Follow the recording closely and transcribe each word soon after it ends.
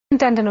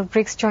Tandon of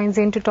Brics joins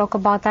in to talk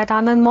about that.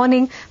 Anand,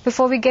 morning.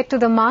 Before we get to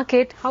the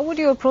market, how would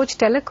you approach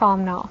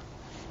telecom now?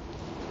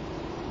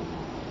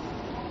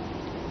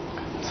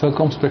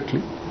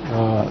 Circumspectly.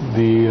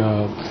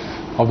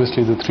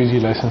 Obviously the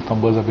 3G license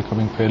numbers are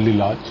becoming fairly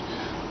large,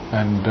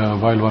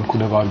 and while one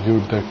could have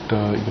argued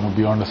that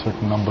beyond a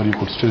certain number you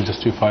could still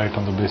justify it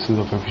on the basis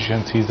of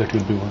efficiencies that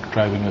you'll be able to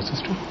drive in your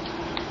system.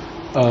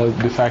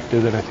 The fact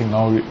is that I think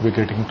now we're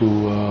getting to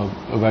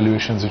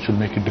valuations which will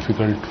make it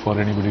difficult for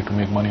anybody to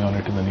make money on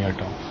it in the near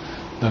term.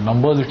 The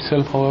numbers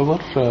itself, however,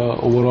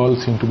 overall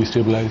seem to be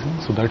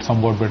stabilizing, so that's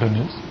somewhat better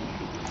news.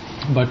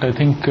 But I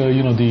think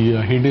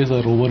the heydays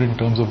are over in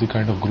terms of the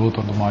kind of growth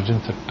on the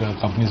margins that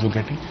companies were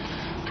getting.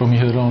 From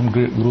here on,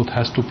 growth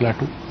has to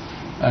plateau,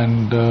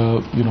 and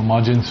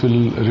margins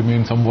will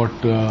remain somewhat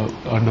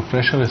under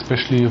pressure,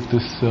 especially if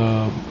this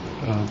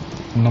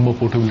number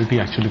portability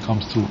actually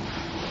comes through.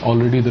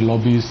 Already the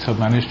lobbies have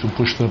managed to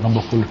push the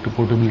number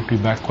portability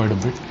back quite a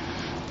bit,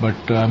 but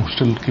I'm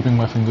still keeping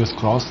my fingers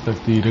crossed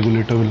that the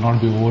regulator will not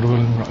be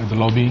overwhelmed by the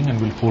lobbying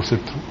and will force it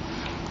through.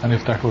 And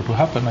if that were to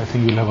happen, I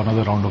think we'll have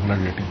another round of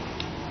bloodletting.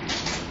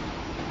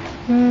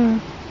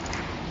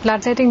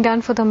 Bloodletting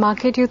done for the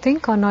market, you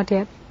think, or not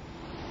yet?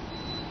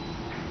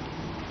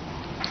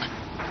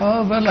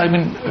 Well, I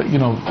mean,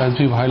 as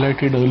we've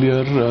highlighted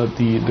earlier,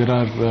 there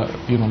are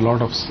a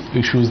lot of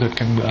issues that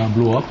can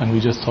blow up, and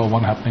we just saw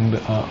one happening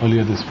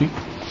earlier this week.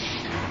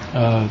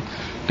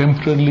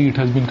 Temporarily, it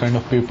has been kind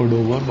of papered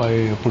over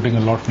by putting a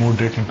lot more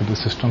debt into the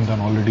system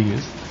than already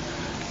is.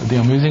 The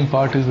amazing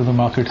part is that the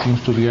market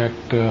seems to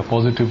react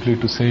positively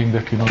to saying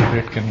that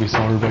debt can be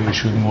solved by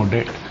issuing more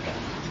debt,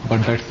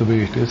 but that's the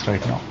way it is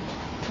right now.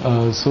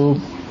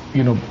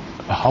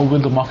 How will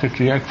the market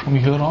react from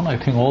here on? I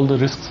think all the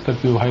risks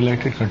that we've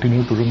highlighted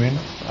continue to remain.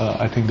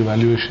 I think the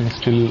valuations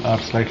still are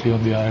slightly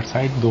on the higher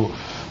side, though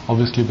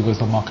obviously because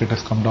the market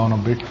has come down a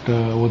bit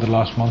over the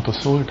last month or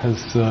so, it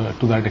has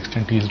to that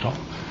extent eased off.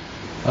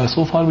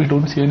 So far we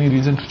don't see any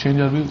reason to change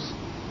our views.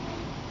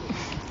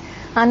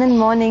 Anand,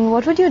 morning.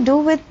 What would you do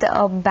with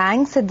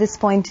banks at this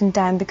point in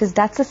time? Because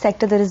that's a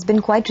sector that has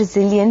been quite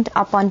resilient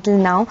up until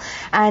now,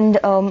 and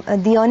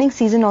the earnings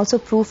season also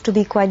proved to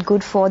be quite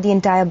good for the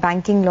entire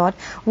banking lot.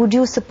 Would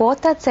you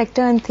support that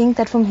sector and think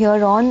that from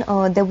here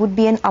on there would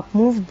be an up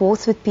move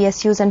both with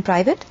PSUs and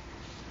private?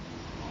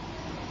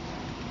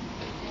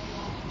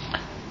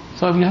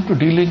 So we have to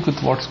de-link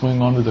with what's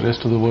going on with the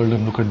rest of the world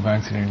and look at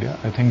banks in India.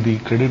 I think the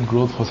credit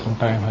growth for some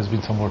time has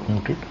been somewhat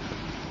muted.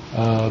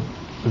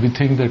 We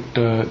think that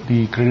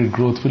the credit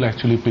growth will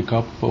actually pick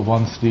up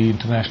once the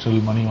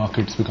international money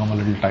markets become a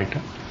little tighter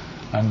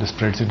and the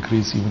spreads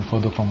increase even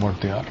further from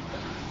what they are.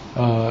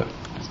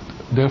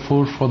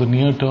 Therefore, for the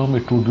near term,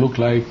 it would look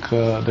like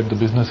that the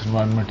business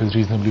environment is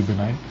reasonably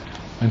benign.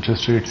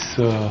 Interest rates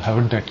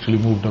haven't actually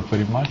moved up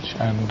very much,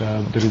 and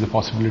there is a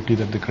possibility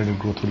that the credit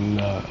growth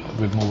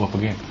will move up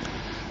again.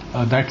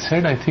 That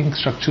said, I think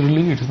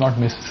structurally it is not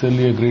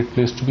necessarily a great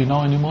place to be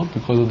now anymore,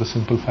 because of the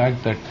simple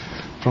fact that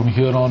from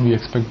here on we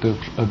expect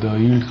the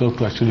yield curve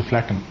to actually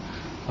flatten.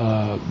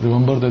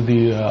 Remember that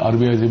the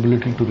RBI's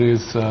ability to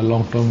raise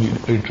long-term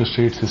interest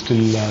rates is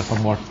still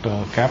somewhat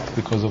capped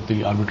because of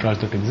the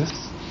arbitrage that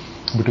exists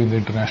between the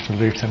international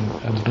rates and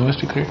the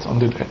domestic rates. On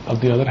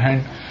the other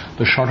hand,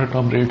 the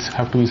shorter-term rates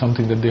have to be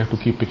something that they have to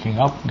keep picking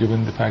up,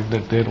 given the fact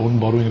that their own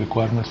borrowing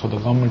requirements for the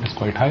government is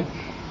quite high,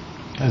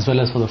 as well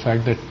as for the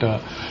fact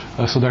that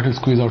so that will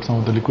squeeze out some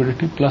of the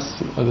liquidity, plus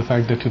the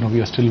fact that we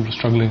are still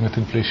struggling with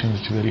inflation,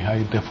 which is very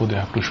high. Therefore, they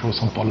have to show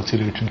some policy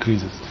rate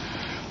increases.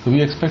 So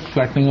we expect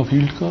flattening of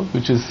yield curve,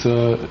 which is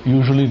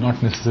usually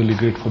not necessarily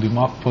great for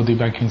the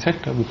banking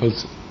sector,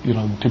 because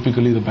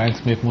typically the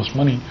banks make most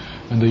money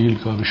when the yield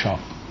curve is sharp.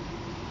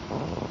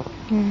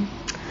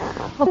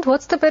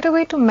 What's the better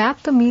way to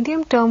map the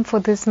medium term for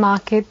this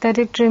market, that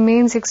it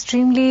remains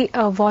extremely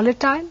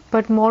volatile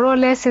but more or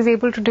less is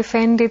able to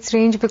defend its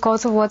range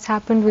because of what's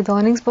happened with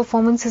earnings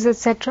performances,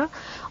 etc.?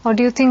 Or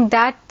do you think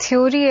that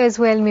theory as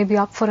well may be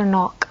up for a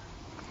knock?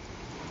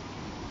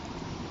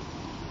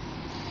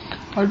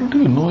 I don't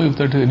even know if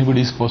that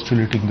anybody is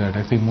postulating that.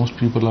 I think most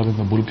people are in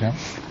the bull camp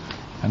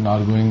and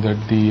arguing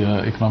that the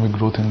economic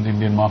growth in the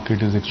Indian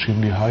market is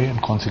extremely high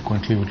and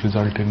consequently would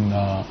result in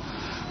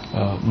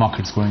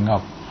markets going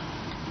up.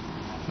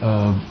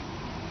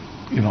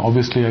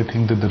 Obviously I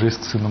think that the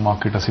risks in the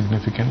market are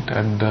significant,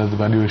 and the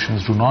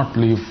valuations do not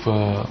leave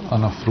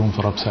enough room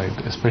for upside,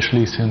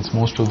 especially since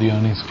most of the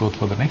earnings growth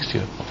for the next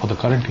year, for the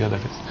current year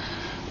that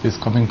is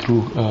coming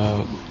through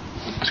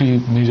three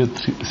major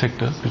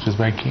sectors, which is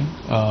banking,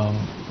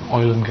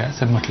 oil and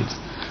gas and metals,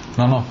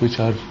 none of which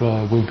are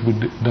going to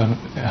be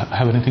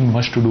have anything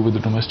much to do with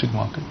the domestic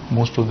market.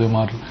 Most of them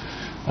are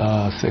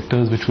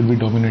sectors which will be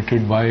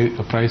dominated by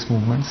price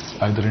movements,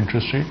 either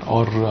interest rate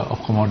or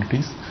of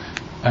commodities,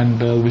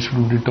 and which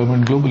will be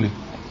determined globally.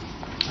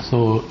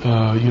 So,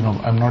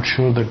 I'm not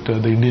sure that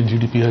the Indian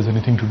GDP has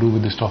anything to do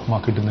with the stock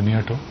market in the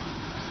near term.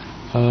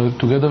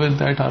 Together with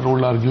that, our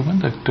old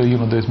argument that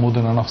there's more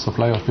than enough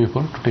supply of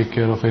paper to take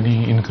care of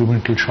any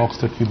incremental shocks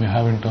that we may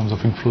have in terms of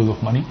inflows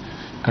of money,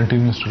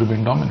 continues to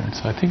remain dominant.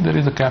 So I think there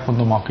is a cap on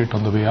the market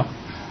on the way up.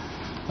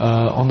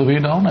 On the way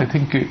down, I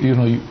think,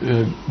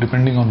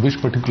 depending on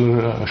which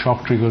particular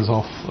shock triggers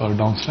off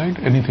downside,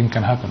 anything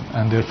can happen.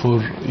 And therefore,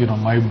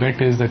 my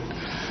bet is that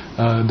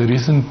there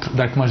isn't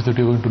that much that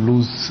you're going to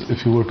lose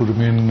if you were to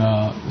remain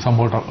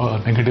somewhat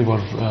negative or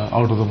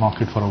out of the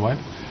market for a while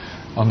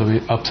on the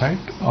way upside.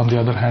 On the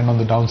other hand, on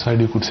the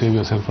downside, you could save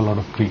yourself a lot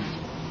of grief.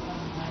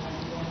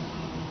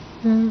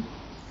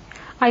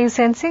 Are you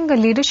sensing a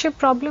leadership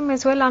problem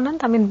as well,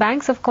 Anand? I mean,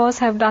 banks, of course,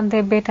 have done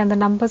their bit and the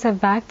numbers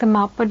have backed them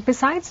up. But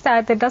besides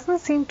that, there doesn't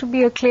seem to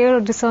be a clear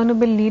or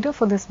discernible leader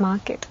for this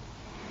market.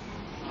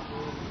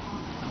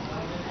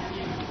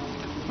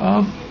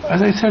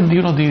 As I said,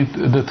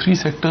 the three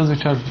sectors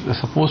which are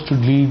supposed to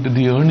lead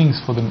the earnings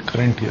for the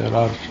current year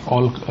are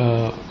all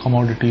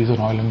commodities and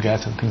oil and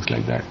gas and things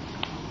like that.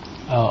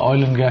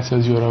 Oil and gas,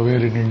 as you are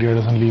aware, in India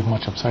doesn't leave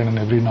much upside, and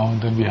every now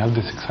and then we have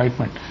this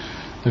excitement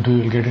that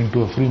we will get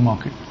into a free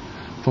market.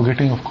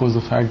 Forgetting, of course,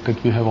 the fact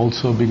that we have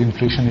also a big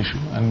inflation issue,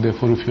 and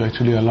therefore if you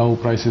actually allow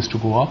prices to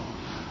go up,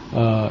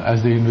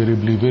 as they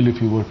invariably will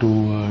if you were to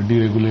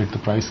deregulate the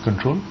price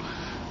control,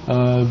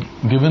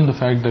 given the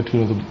fact that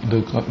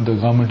the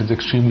government is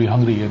extremely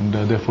hungry and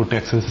therefore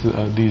taxes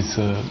these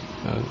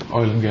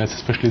oil and gas,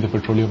 especially the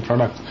petroleum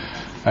products,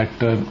 at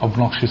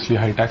obnoxiously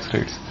high tax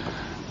rates.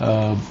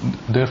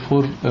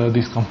 Therefore,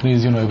 these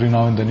companies, every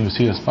now and then you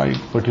see a spike,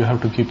 but you have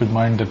to keep in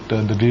mind that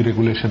the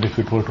deregulation, if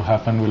it were to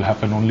happen, will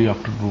happen only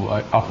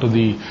after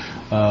the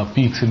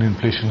peaks in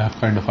inflation have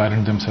kind of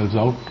ironed themselves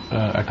out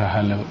at a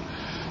high level.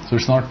 So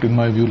it's not, in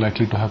my view,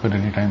 likely to happen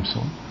anytime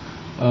soon.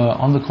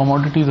 On the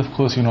commodities, of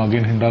course,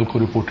 again,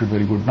 Hindalco reported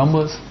very good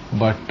numbers,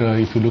 but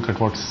if you look at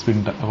what's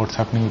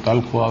happening with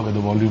Alcoa, where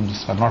the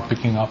volumes are not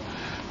picking up,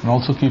 and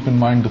also keep in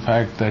mind the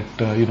fact that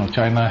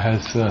China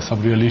has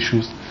some real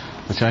issues.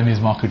 The Chinese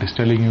market is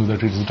telling you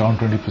that it is down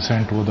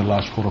 20% over the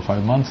last 4 or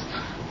 5 months,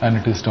 and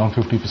it is down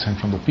 50%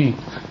 from the peak.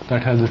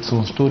 That has its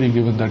own story,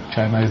 given that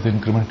China is the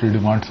incremental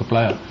demand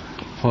supplier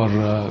for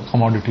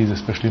commodities,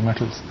 especially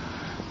metals.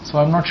 So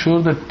I'm not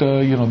sure that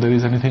there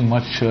is anything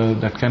much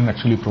that can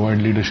actually provide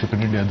leadership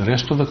in India. The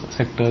rest of the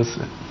sectors,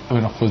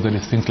 of course, there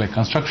is things like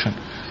construction,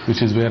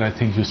 which is where I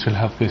think you still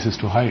have places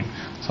to hide.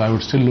 So I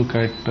would still look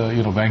at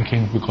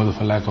banking because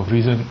of a lack of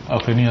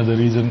any other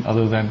reason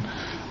other than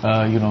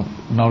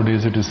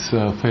nowadays it is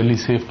fairly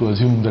safe to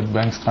assume that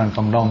banks can't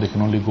come down; they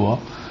can only go up.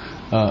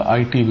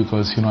 IT,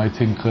 because I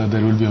think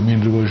there will be a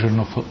mean reversion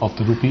of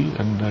the rupee,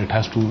 and it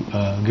has to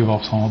give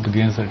up some of the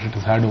gains that it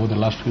has had over the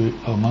last few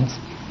months.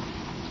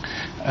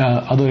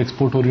 Other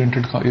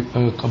export-oriented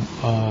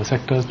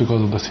sectors,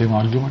 because of the same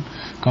argument.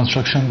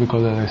 Construction,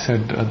 because as I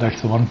said,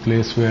 that's the one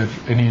place where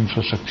any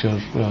infrastructure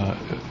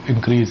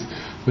increase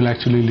will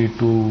actually lead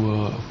to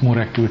more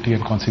activity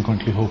and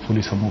consequently,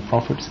 hopefully, some more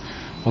profits.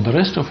 For the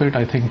rest of it,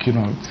 I think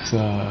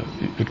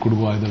it could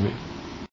go either way.